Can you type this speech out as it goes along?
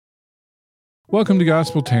Welcome to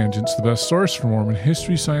Gospel Tangents, the best source for Mormon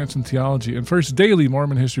history, science, and theology, and first daily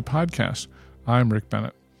Mormon history podcast. I'm Rick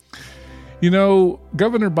Bennett. You know,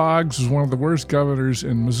 Governor Boggs was one of the worst governors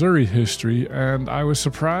in Missouri history, and I was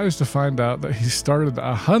surprised to find out that he started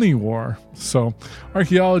a honey war. So,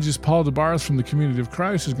 archaeologist Paul DeBarth from the Community of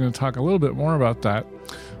Christ is going to talk a little bit more about that.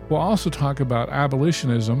 We'll also talk about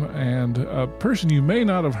abolitionism and a person you may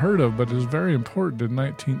not have heard of, but is very important in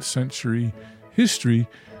 19th century history,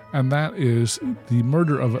 and that is the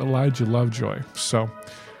murder of Elijah Lovejoy. So,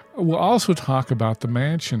 we'll also talk about the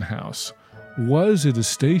Mansion House. Was it a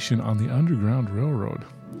station on the Underground Railroad?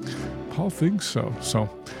 Paul thinks so. So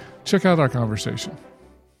check out our conversation.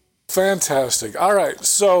 Fantastic. All right.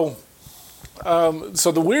 So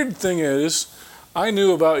the weird thing is, I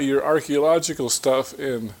knew about your archaeological stuff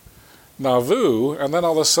in Nauvoo, and then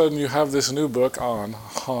all of a sudden you have this new book on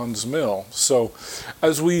Haun's Mill. So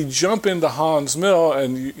as we jump into Haun's Mill,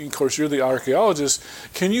 and you, of course you're the archaeologist,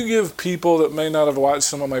 can you give people that may not have watched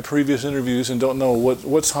some of my previous interviews and don't know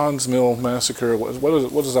what's Haun's Mill Massacre,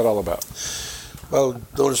 what is that all about? Well,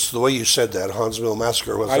 notice the way you said that, Haun's Mill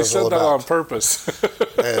Massacre, what I said all that about. on purpose.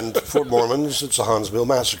 And for Mormons, it's a Haun's Mill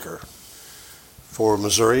Massacre. For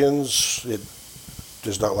Missourians, it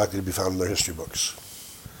is not likely to be found in their history books.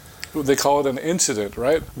 They call it an incident,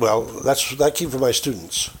 right? Well, that came from my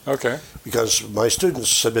students. Okay. Because my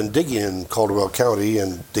students had been digging in Caldwell County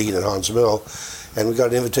and digging at Haun's Mill, and we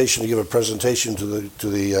got an invitation to give a presentation to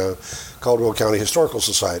the Caldwell County Historical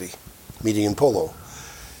Society meeting in Polo.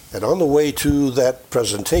 And on the way to that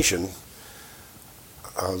presentation,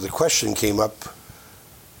 the question came up,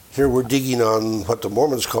 here we're digging on what the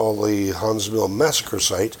Mormons call the Haun's Mill Massacre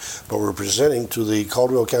site, but we're presenting to the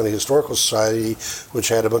Caldwell County Historical Society, which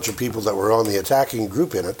had a bunch of people that were on the attacking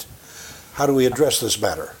group in it. How do we address this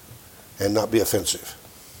matter and not be offensive?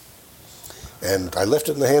 And I left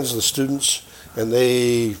it in the hands of the students, and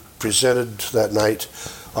they presented that night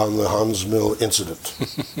on the Haun's Mill incident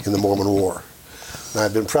in the Mormon War. And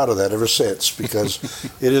I've been proud of that ever since, because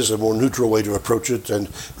it is a more neutral way to approach it. And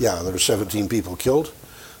yeah, there were 17 people killed,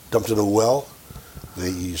 dumped in a well.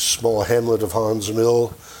 The small hamlet of Haun's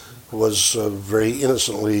Mill was very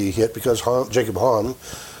innocently hit because Jacob Hahn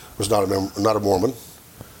was not a Mormon,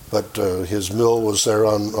 but his mill was there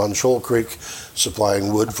on Shoal Creek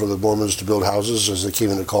supplying wood for the Mormons to build houses as they came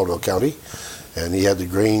into Caldwell County. And he had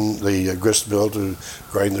the grist mill to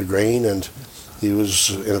grind the grain, and he was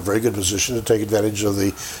in a very good position to take advantage of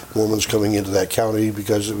the Mormons coming into that county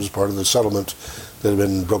because it was part of the settlement that had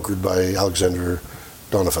been brokered by Alexander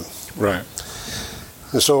Donovan. Right.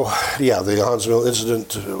 And so, yeah, the Haun's Mill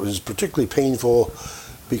incident was particularly painful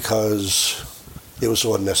because it was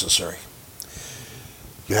so unnecessary.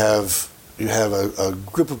 You have a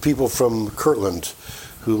group of people from Kirtland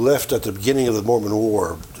who left at the beginning of the Mormon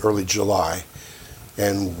War, early July,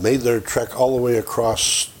 and made their trek all the way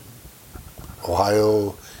across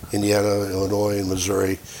Ohio, Indiana, Illinois, and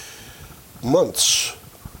Missouri, months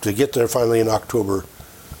to get there finally in October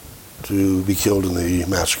to be killed in the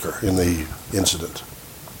massacre, in the incident.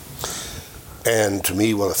 And to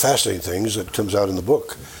me, one of the fascinating things that comes out in the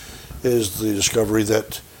book is the discovery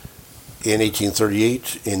that in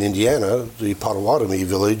 1838 in Indiana, the Potawatomi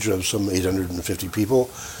village of some 850 people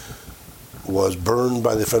was burned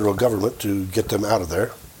by the federal government to get them out of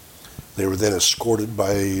there. They were then escorted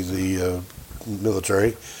by the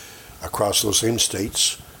military across those same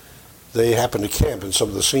states. They happened to camp in some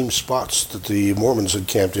of the same spots that the Mormons had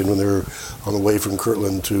camped in when they were on the way from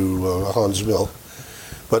Kirtland to Haun's Mill.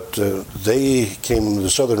 But they came the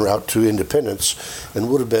southern route to Independence and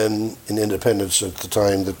would have been in Independence at the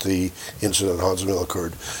time that the incident at Haun's Mill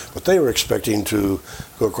occurred. But they were expecting to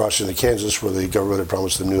go across into Kansas where the government had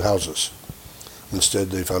promised them new houses. Instead,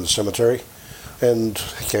 they found a cemetery, and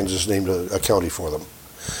Kansas named a county for them.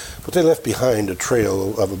 But they left behind a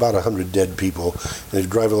trail of about 100 dead people. And if you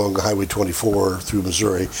drive along Highway 24 through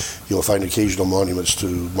Missouri, you'll find occasional monuments to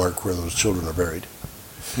mark where those children are buried.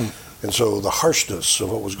 And so the harshness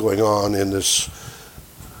of what was going on in this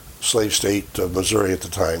slave state of Missouri at the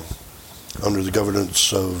time, under the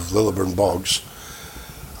governance of Lilburn Boggs,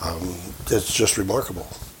 it's just remarkable.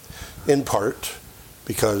 In part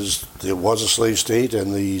because it was a slave state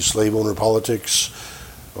and the slave owner politics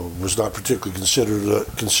was not particularly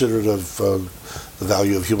considered of the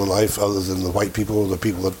value of human life other than the white people, the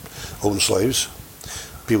people that owned slaves.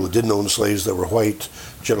 People that didn't own slaves that were white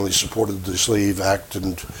generally supported the Slave Act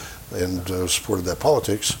and supported that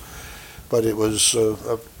politics. But it was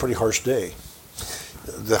a pretty harsh day.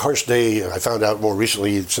 The harsh day, I found out more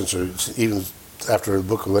recently, since even after the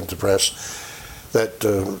book went to press, that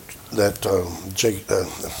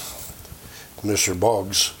Mr.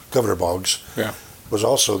 Boggs Governor Boggs, Yeah. was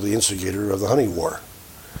also the instigator of the Honey War,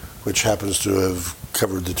 which happens to have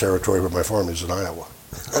covered the territory where my farm is in Iowa.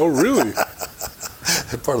 Oh, really?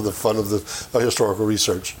 Part of the fun of the historical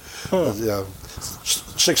research. Huh.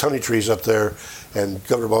 6 honey trees up there, and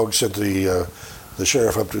Governor Boggs sent the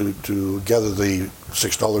sheriff up to gather the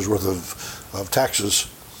 $6 worth of taxes,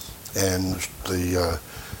 and the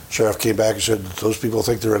sheriff came back and said, those people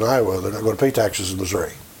think they're in Iowa, they're not going to pay taxes in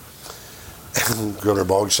Missouri. And Governor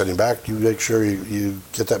Boggs sent him back, you make sure you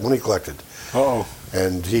get that money collected. Uh-oh.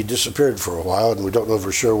 And he disappeared for a while, and we don't know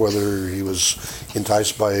for sure whether he was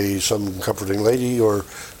enticed by some comforting lady or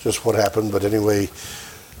just what happened. But anyway,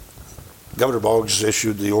 Governor Boggs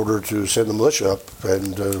issued the order to send the militia up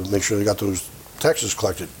and make sure they got those taxes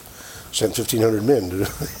collected. Sent 1,500 men to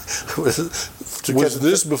Was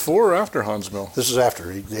this before or after Hansmill? This is after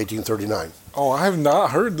 1839. Oh, I have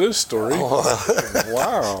not heard this story.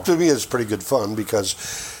 Wow. To me, it's pretty good fun because,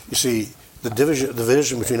 you see, the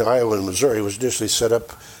division between Iowa and Missouri was initially set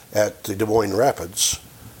up at the Des Moines Rapids,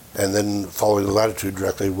 and then following the latitude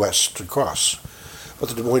directly west across. But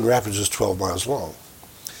the Des Moines Rapids is 12 miles long,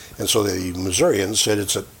 and so the Missourians said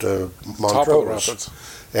it's at Montrose,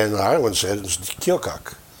 and the Iowans said it's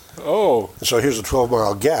Keokuk. Oh. And so here's a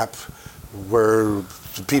 12-mile gap where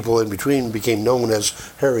the people in between became known as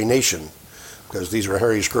Hairy Nation, because these were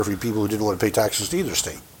hairy, scruffy people who didn't want to pay taxes to either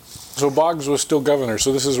state. So Boggs was still governor,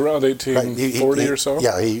 so this is around 1840 or so?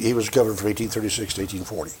 Yeah, he was governor from 1836 to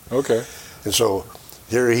 1840. Okay. And so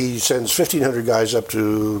here he sends 1,500 guys up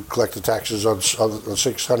to collect the taxes on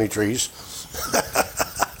 6 honey trees.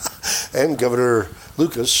 And Governor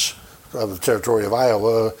Lucas of the territory of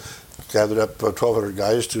Iowa gathered up 1,200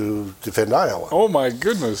 guys to defend Iowa. Oh, my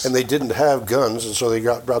goodness. And they didn't have guns, and so they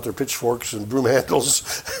brought their pitchforks and broom handles,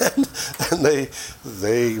 and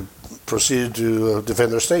they proceeded to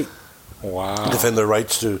defend their state. Wow. Defend their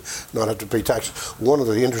rights to not have to pay taxes. One of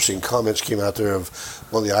the interesting comments came out there of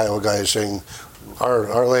one of the Iowa guys saying,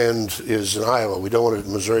 our land is in Iowa. We don't want it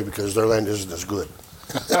in Missouri because their land isn't as good.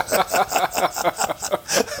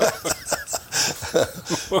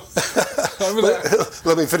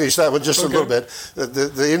 Let me finish that one just a little bit.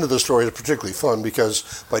 The end of the story is particularly fun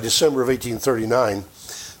because by December of 1839,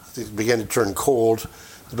 it began to turn cold.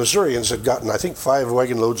 The Missourians had gotten, I think, 5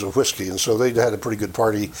 wagon loads of whiskey, and so they had a pretty good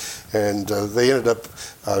party, and they ended up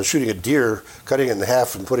shooting a deer, cutting it in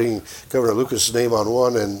half, and putting Governor Lucas' name on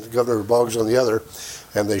one and Governor Boggs on the other,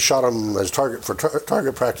 and they shot them as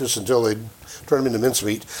target practice until they turned them into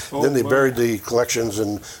mincemeat. Oh, then they buried the collections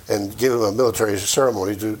and gave them a military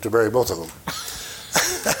ceremony to bury both of them.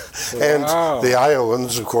 And the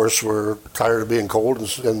Iowans, of course, were tired of being cold, and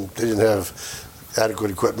they didn't have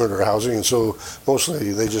adequate equipment or housing, and so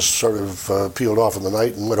mostly they just sort of peeled off in the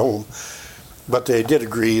night and went home. But they did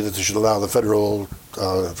agree that they should allow the federal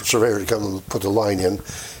surveyor to come and put the line in,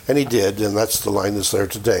 and he did, and that's the line that's there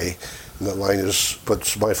today. And that line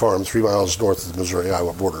puts my farm 3 miles north of the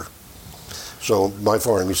Missouri-Iowa border. So my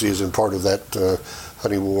farm, you see, is in part of that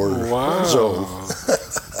honey war zone.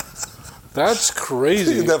 That's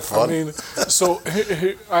crazy. Isn't that fun? I mean, so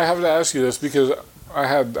I have to ask you this because I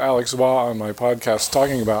had Alex Baugh on my podcast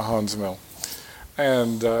talking about Hansmill,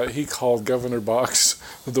 and he called Governor Boggs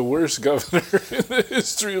the worst governor in the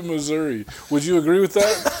history of Missouri. Would you agree with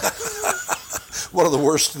that? One of the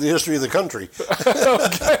worst in the history of the country.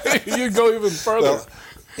 Okay, you go even further. Well,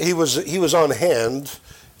 he was on hand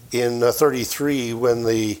in 33 when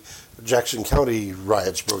the Jackson County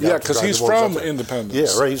riots broke out. Yeah, because he's from Independence.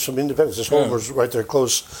 Yeah, right. He's from Independence. His home was right there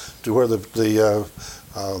close to where the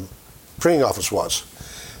printing office was.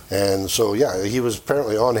 And so, yeah, he was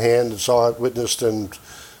apparently on hand and saw it, witnessed, and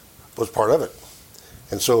was part of it.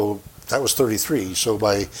 And so that was 33. So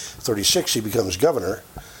by 36, he becomes governor,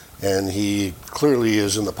 and he clearly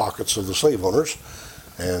is in the pockets of the slave owners.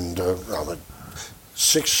 And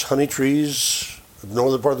 6 honey trees, the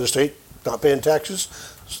northern part of the state, not paying taxes.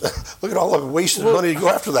 Look at all the wasted money to go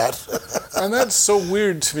after that. And that's so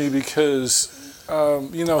weird to me because,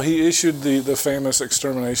 he issued the famous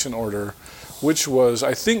extermination order, which was,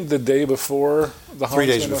 I think, the day before the 3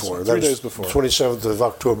 days before. 3 days before. 27th of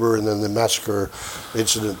October, and then the massacre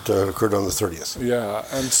incident occurred on the 30th. Yeah,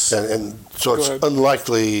 and so it's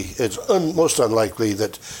unlikely. It's most unlikely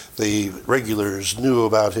that the regulars knew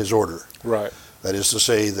about his order. Right. That is to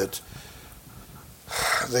say that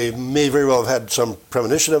they may very well have had some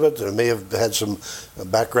premonition of it. They may have had some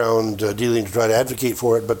background dealing to try to advocate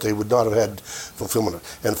for it, but they would not have had fulfillment of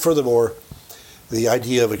it. And furthermore, the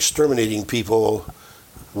idea of exterminating people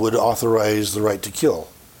would authorize the right to kill.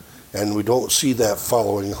 And we don't see that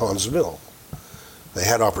following Hansmill. They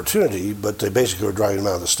had opportunity, but they basically were driving them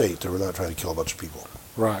out of the state. They were not trying to kill a bunch of people.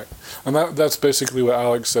 Right. And that's basically what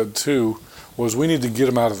Alex said, too, was we need to get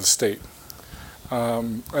them out of the state.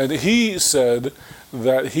 And he said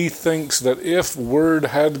that he thinks that if word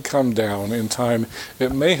had come down in time,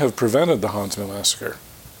 it may have prevented the Hauntsville massacre.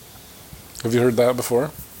 Have you heard that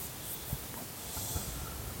before?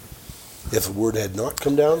 If word had not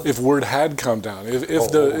come down? If word had come down. If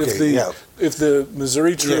the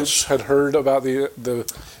Missouri troops had heard about the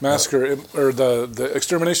massacre or the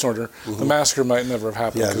extermination order, the massacre might never have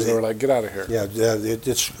happened because they were like, get out of here. Yeah, it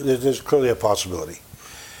is clearly a possibility.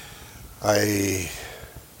 I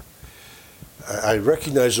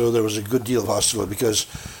recognize, though, there was a good deal of hostility because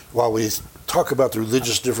while we talk about the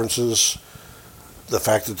religious differences, the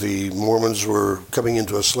fact that the Mormons were coming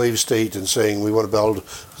into a slave state and saying, we want to build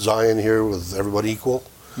Zion here with everybody equal,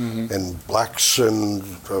 and blacks and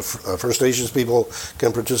First Nations people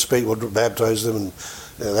can participate, we'll baptize them, and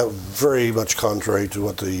that was very much contrary to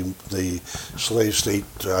what the slave state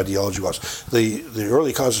ideology was. The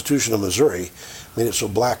early Constitution of Missouri made it so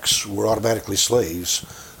blacks were automatically slaves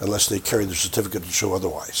unless they carried their certificate to show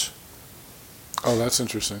otherwise. Oh, that's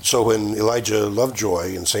interesting. So when Elijah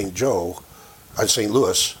Lovejoy in St.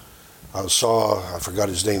 Louis, I forgot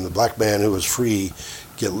his name, the black man who was free,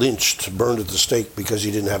 get lynched, burned at the stake because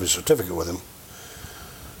he didn't have his certificate with him.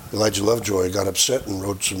 Elijah Lovejoy got upset and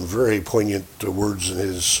wrote some very poignant words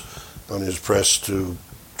on his press to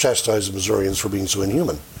chastise the Missourians for being so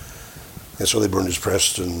inhuman. And so they burned his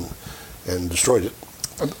press and destroyed it.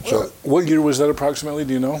 So, what year was that approximately?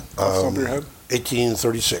 Do you know off the top of your head?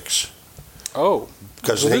 1836. Oh,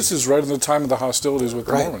 so this is right in the time of the hostilities with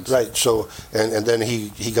the Mormons. Right. So, and then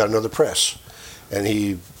he got another press, and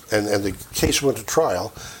the case went to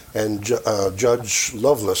trial, and Judge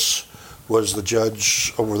Lovelace was the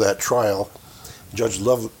judge over that trial.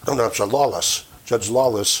 Lawless. Judge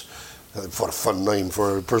Lawless. What a fun name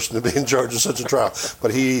for a person to be in charge of such a trial.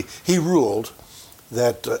 But he ruled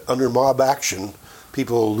that under mob action,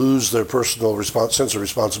 people lose their personal sense of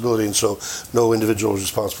responsibility, and so no individual is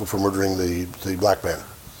responsible for murdering the black man.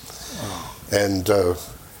 Oh. And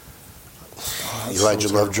Elijah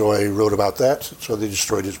Lovejoy wrote about that, so they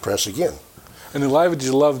destroyed his press again. And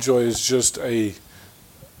Elijah Lovejoy is just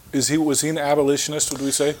was he an abolitionist, would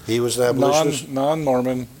we say? He was an abolitionist.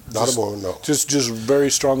 Non-Mormon. Not a Mormon, no. Just very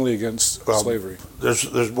strongly against slavery.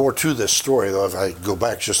 There's more to this story, though, if I go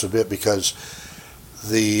back just a bit, because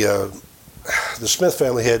the Smith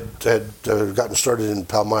family had gotten started in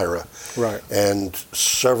Palmyra. Right. And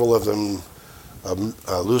several of them,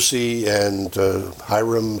 Lucy and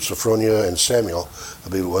Hiram, Sophronia, and Samuel, I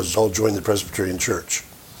believe it was, all joined the Presbyterian Church.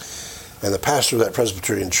 And the pastor of that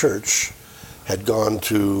Presbyterian Church had gone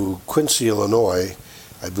to Quincy, Illinois,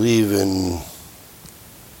 I believe in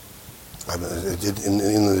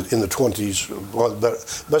the 20s, well,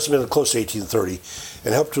 must have been close to 1830,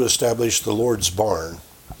 and helped to establish the Lord's Barn,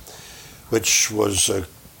 which was a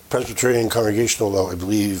Presbyterian congregational, I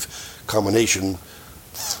believe, combination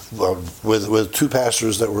with two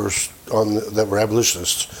pastors that were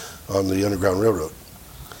abolitionists on the Underground Railroad,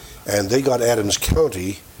 and they got Adams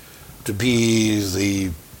County to be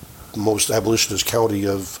the most abolitionist county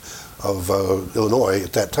of Illinois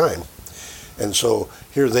at that time. And so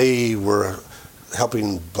here they were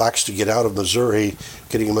helping blacks to get out of Missouri,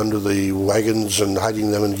 getting them under the wagons and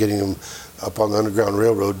hiding them and getting them up on the Underground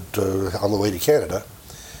Railroad on the way to Canada.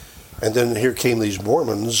 And then here came these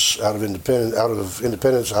Mormons out of independence, out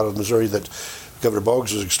of Missouri, that Governor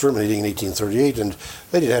Boggs was exterminating in 1838, and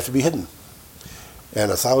they didn't have to be hidden. And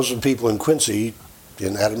 1,000 people in Quincy,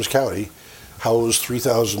 in Adams County, housed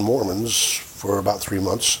 3,000 Mormons for about 3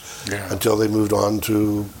 months until they moved on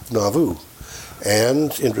to Nauvoo.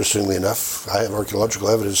 And interestingly enough, I have archaeological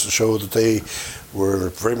evidence to show that they were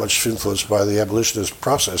very much influenced by the abolitionist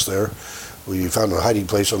process there. We found a hiding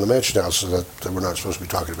place on the Mansion House that we're not supposed to be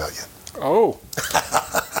talking about yet. Oh.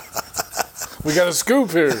 We got a scoop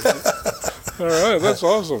here. All right, that's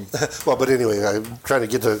awesome. Well, but anyway, I'm trying to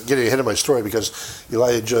get ahead of my story because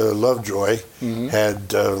Elijah Lovejoy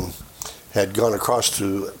had gone across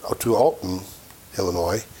to Alton,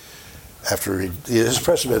 Illinois, after his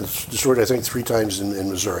press had been destroyed, I think, 3 times in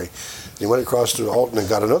Missouri. He went across to Alton and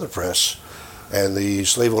got another press, and the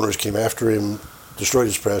slave owners came after him, destroyed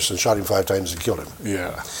his press, and shot him 5 times and killed him.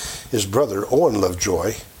 Yeah. His brother, Owen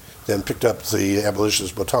Lovejoy, then picked up the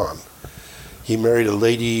abolitionist baton. He married a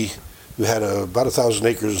lady who had about 1,000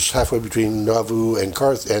 acres halfway between Nauvoo and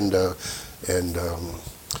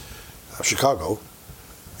Chicago,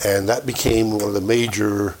 and that became one of the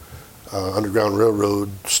major Underground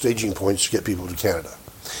Railroad staging points to get people to Canada.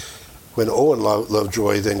 When Owen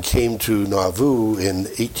Lovejoy then came to Nauvoo in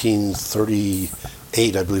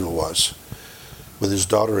 1838, I believe it was, with his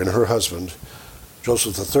daughter and her husband,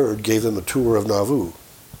 Joseph III gave them a tour of Nauvoo.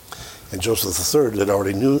 And Joseph III had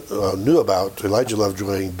already knew about Elijah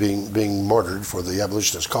Lovejoy being martyred for the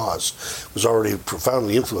abolitionist cause, was already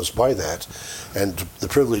profoundly influenced by that, and the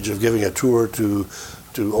privilege of giving a tour to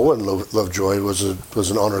Owen Lovejoy was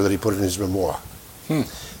an honor that he put in his memoir,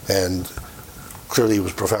 and clearly he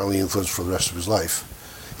was profoundly influenced for the rest of his life.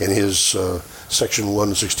 In his section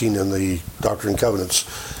 116 in the Doctrine and Covenants,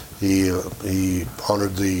 he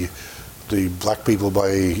honored the black people by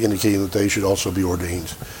indicating that they should also be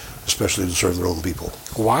ordained, especially to serve their own people.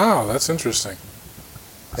 Wow, that's interesting.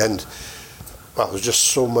 And there's just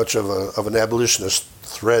so much of an abolitionist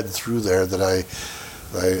thread through there that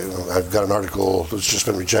I've got an article that's just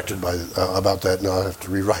been rejected about that. Now I have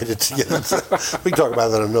to rewrite it. We can talk about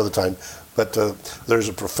that another time. But there's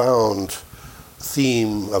a profound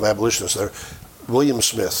theme of abolitionists there. William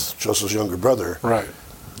Smith, Joseph's younger brother, right,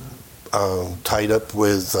 tied up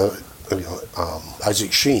with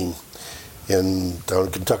Isaac Sheen down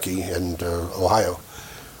in Kentucky and Ohio.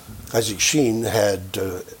 Isaac Sheen had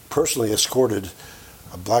personally escorted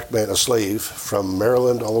a black man, a slave, from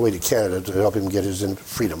Maryland all the way to Canada to help him get his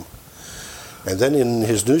freedom. And then in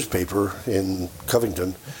his newspaper in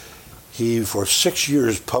Covington, he for 6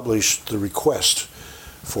 years published the request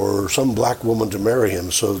for some black woman to marry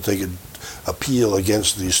him so that they could appeal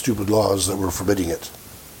against these stupid laws that were forbidding it.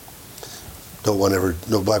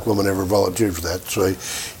 No black woman ever volunteered for that, so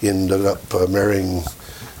he ended up marrying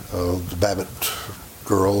the Babbitt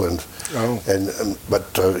girl, but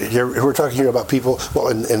here we're talking here about people. Well,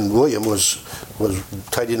 and William was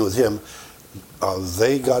tied in with him.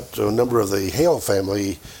 They got a number of the Hale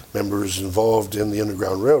family members involved in the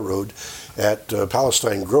Underground Railroad at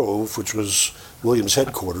Palestine Grove, which was William's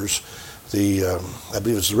headquarters. I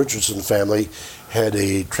believe it's the Richardson family had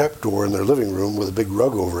a trapdoor in their living room with a big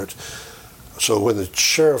rug over it. So when the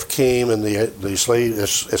sheriff came and the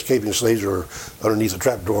escaping slaves were underneath the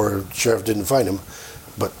trapdoor, the sheriff didn't find them.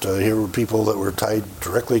 But here were people that were tied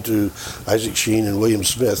directly to Isaac Sheen and William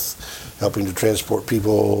Smith, helping to transport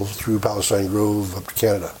people through Palestine Grove up to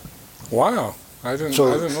Canada. Wow, I didn't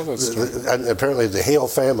know that story. And apparently the Hale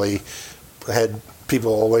family had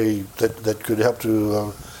people all the way that could help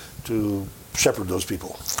to shepherd those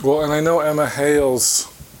people. Well, and I know Emma Hale's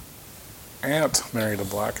aunt married a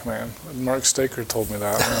black man. Mark Staker told me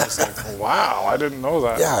that, and I was like, wow, I didn't know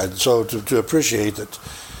that. Yeah, so to appreciate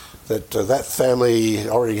that family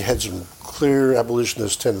already had some clear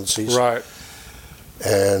abolitionist tendencies. Right.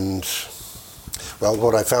 And, well,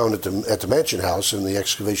 what I found at the Mansion House in the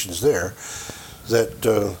excavations there,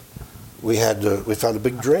 that we found a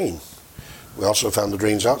big drain. We also found the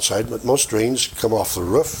drains outside, but most drains come off the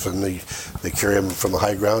roof, and they carry them from the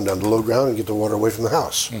high ground down to low ground and get the water away from the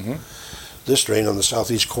house. Mm-hmm. This drain on the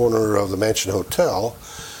southeast corner of the Mansion Hotel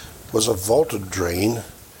was a vaulted drain,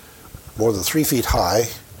 more than 3 feet high,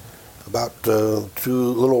 about a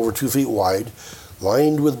little over 2 feet wide,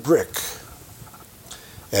 lined with brick.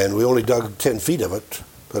 And we only dug 10 feet of it,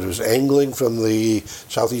 but it was angling from the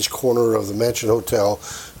southeast corner of the Mansion Hotel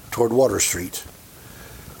toward Water Street.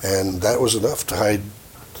 And that was enough to hide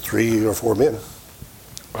 3 or 4 men.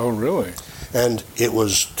 Oh, really? And it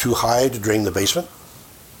was too high to drain the basement.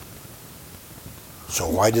 So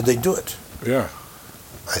why did they do it? Yeah.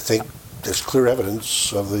 I think there's clear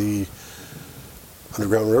evidence of the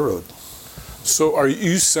Underground Railroad. So are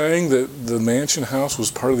you saying that the Mansion House was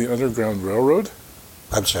part of the Underground Railroad?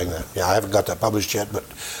 I'm saying that. Yeah, I haven't got that published yet, but...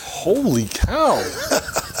 Holy cow!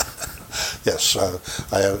 Yes,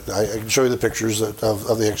 I can show you the pictures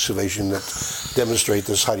of the excavation that demonstrate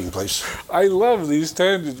this hiding place. I love these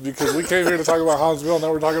tangents because we came here to talk about Hans Mill,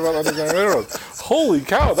 now we're talking about Underground Railroad. Holy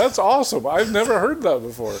cow, that's awesome. I've never heard that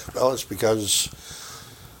before. Well, it's because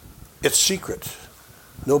it's secret.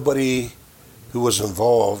 Nobody who was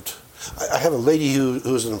involved... I have a lady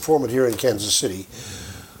who is an informant here in Kansas City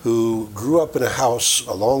who grew up in a house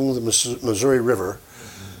along the Missouri River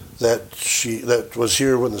that was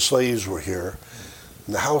here when the slaves were here.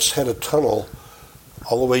 And the house had a tunnel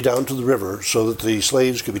all the way down to the river so that the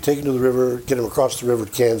slaves could be taken to the river, get them across the river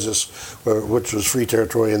to Kansas, which was free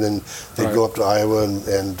territory, and then they'd go up to Iowa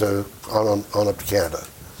and on up to Canada.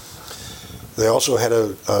 They also had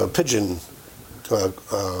a pigeon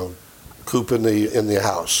coop in the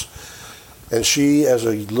house. And she, as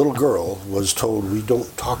a little girl, was told, we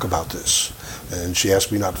don't talk about this. And she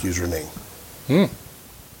asked me not to use her name.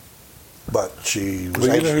 But she was...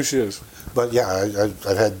 Well, you know who she is. But yeah, I've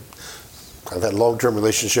had a long-term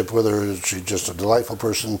relationship with her. She's just a delightful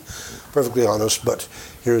person, perfectly honest. But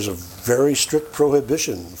here's a very strict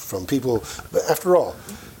prohibition from people. But after all,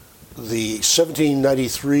 the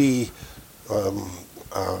 1793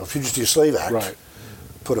 Fugitive Slave Act. Right.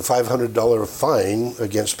 Put a $500 fine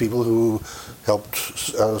against people who helped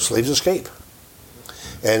slaves escape.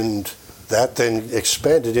 And that then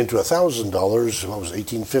expanded into $1,000, what was it,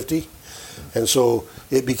 1850? And so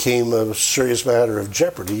it became a serious matter of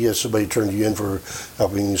jeopardy as somebody turned you in for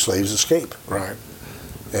helping slaves escape. Right.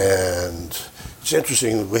 And it's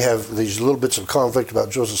interesting, we have these little bits of conflict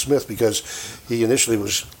about Joseph Smith because he initially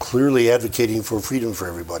was clearly advocating for freedom for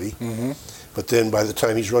everybody. Mm-hmm. But then by the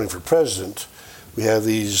time he's running for president, we have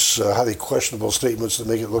these highly questionable statements that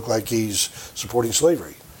make it look like he's supporting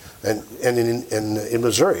slavery. And in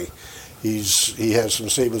Missouri, he has some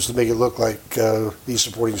statements that make it look like he's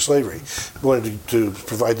supporting slavery. He wanted to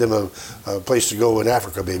provide them a place to go in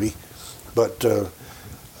Africa, maybe. But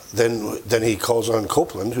then he calls on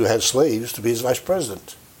Copeland, who had slaves, to be his vice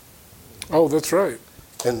president. Oh, that's right.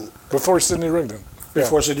 And before Sidney Rigdon.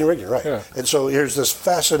 Before Sidney Rigdon, right. Yeah. And so here's this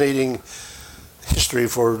fascinating history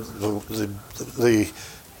for the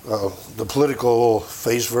political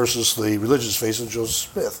face versus the religious face of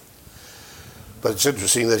Joseph Smith. But it's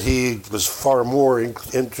interesting that he was far more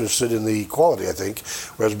interested in the equality, I think,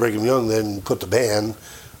 whereas Brigham Young then put the ban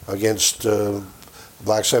against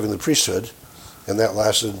blacks having the priesthood, and that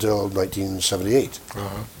lasted until 1978.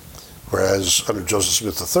 Uh-huh. Whereas under Joseph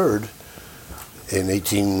Smith III, in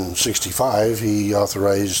 1865, he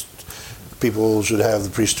authorized people should have the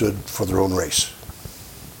priesthood for their own race.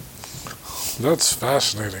 That's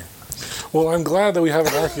fascinating. Well, I'm glad that we have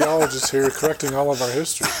an archaeologist here correcting all of our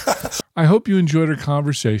history. I hope you enjoyed our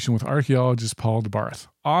conversation with archaeologist Paul DeBarth,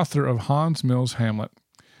 author of Haun's Mills Hamlet.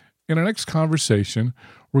 In our next conversation,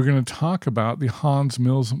 we're going to talk about the Haun's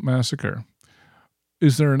Mills Massacre.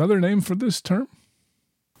 Is there another name for this term?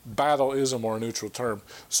 Battle is a more neutral term.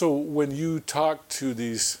 So when you talk to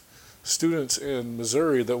these students in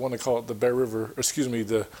Missouri that want to call it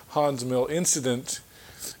the Haun's Mill incident,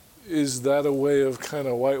 is that a way of kind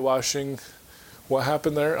of whitewashing what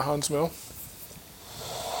happened there at Haun's Mill?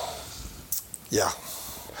 Yeah.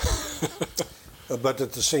 But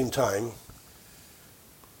at the same time,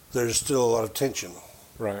 there's still a lot of tension.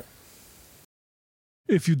 Right.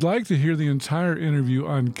 If you'd like to hear the entire interview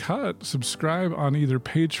uncut, subscribe on either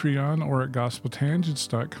Patreon or at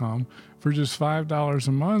gospeltangents.com. For just $5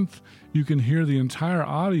 a month, you can hear the entire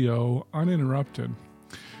audio uninterrupted.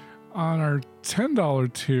 On our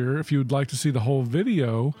 $10 tier, if you would like to see the whole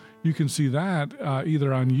video, you can see that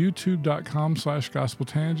either on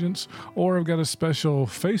youtube.com/gospeltangents, or I've got a special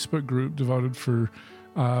Facebook group devoted for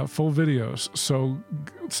full videos. So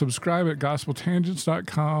subscribe at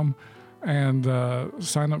gospeltangents.com and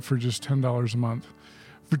sign up for just $10 a month.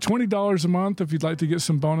 For $20 a month, if you'd like to get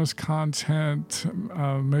some bonus content,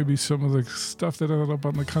 maybe some of the stuff that ended up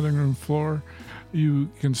on the cutting room floor, you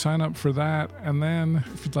can sign up for that. And then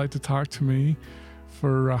if you'd like to talk to me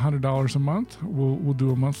for $100 a month, we'll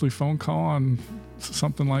do a monthly phone call on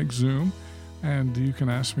something like Zoom, and you can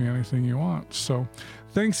ask me anything you want. So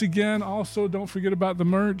thanks again. Also, don't forget about the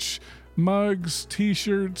merch, mugs,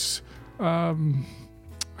 t-shirts,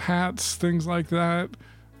 hats, things like that.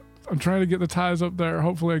 I'm trying to get the ties up there.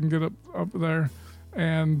 Hopefully I can get up there.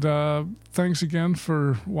 And thanks again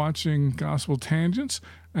for watching Gospel Tangents,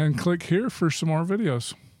 and click here for some more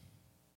videos.